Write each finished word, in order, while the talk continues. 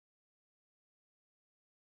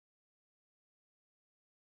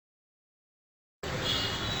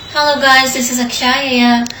Hello guys, this is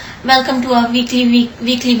Akshaya. Welcome to our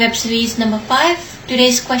weekly web series number 5.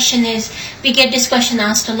 Today's question is, we get this question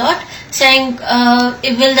asked a lot, saying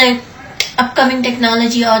will the upcoming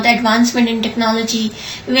technology or the advancement in technology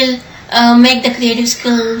will make the creative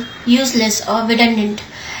skill useless or redundant?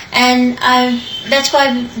 And that's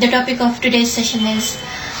why the topic of today's session is,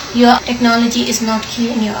 your technology is not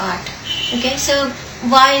key in your art. Okay, so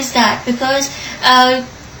why is that? Because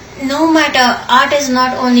no matter, art is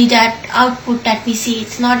not only that output that we see.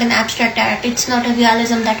 It's not an abstract art, it's not a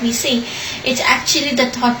realism that we see. It's actually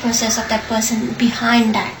the thought process of that person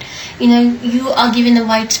behind that. You are given a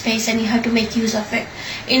white space and you have to make use of it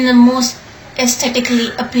in the most aesthetically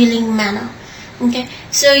appealing manner. Okay,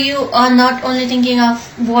 so you are not only thinking of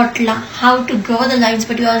how to draw the lines,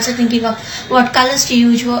 but you're also thinking of what colors to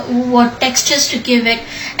use, what textures to give it,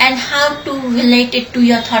 and how to relate it to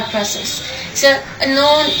your thought process. So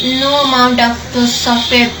no amount of those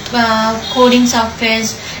coding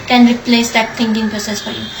softwares can replace that thinking process for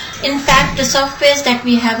you. In fact, the softwares that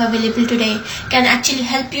we have available today can actually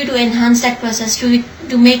help you to enhance that process,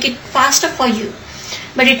 to make it faster for you,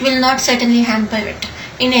 but it will not certainly hamper it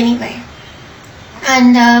in any way.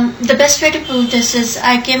 And the best way to prove this is,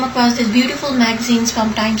 I came across these beautiful magazines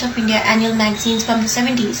from Times of India, annual magazines from the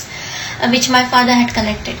 70s, which my father had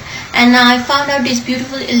collected. And I found out these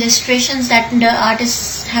beautiful illustrations that the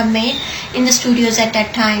artists have made in the studios at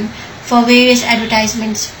that time for various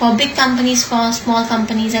advertisements, for big companies, for small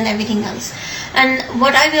companies, and everything else. And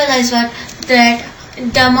what I realized was that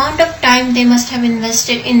the amount of time they must have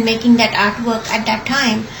invested in making that artwork at that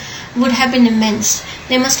time would have been immense.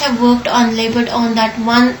 They must have labored on that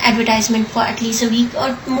one advertisement for at least a week,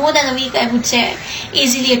 or more than a week, I would say,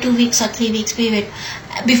 easily a 2 weeks or 3 weeks period,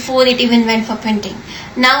 before it even went for printing.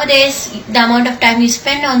 Nowadays, the amount of time you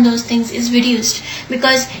spend on those things is reduced,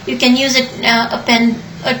 because you can use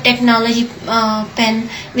a technology pen,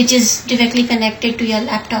 which is directly connected to your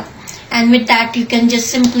laptop. And with that, you can just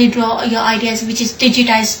simply draw your ideas, which is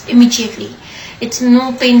digitized immediately. It's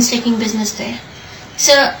no painstaking business there.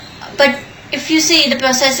 So, but if you see, the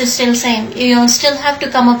process is still same. You still have to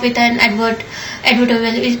come up with an advert or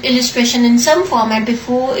illustration in some format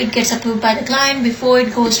before it gets approved by the client, before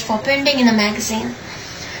it goes for printing in a magazine.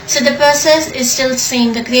 So the process is still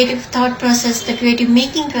same. The creative thought process, the creative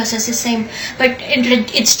making process is same, but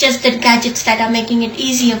it's just the gadgets that are making it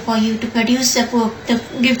easier for you to produce the work, to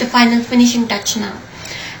give the final finishing touch now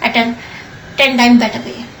at a 10 times better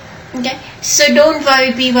way. Okay, so don't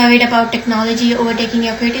be worried about technology overtaking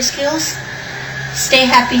your creative skills. Stay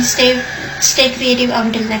happy, stay creative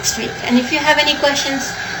until next week. And if you have any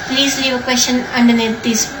questions, please leave a question underneath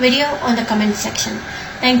this video on the comment section.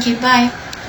 Thank you. Bye.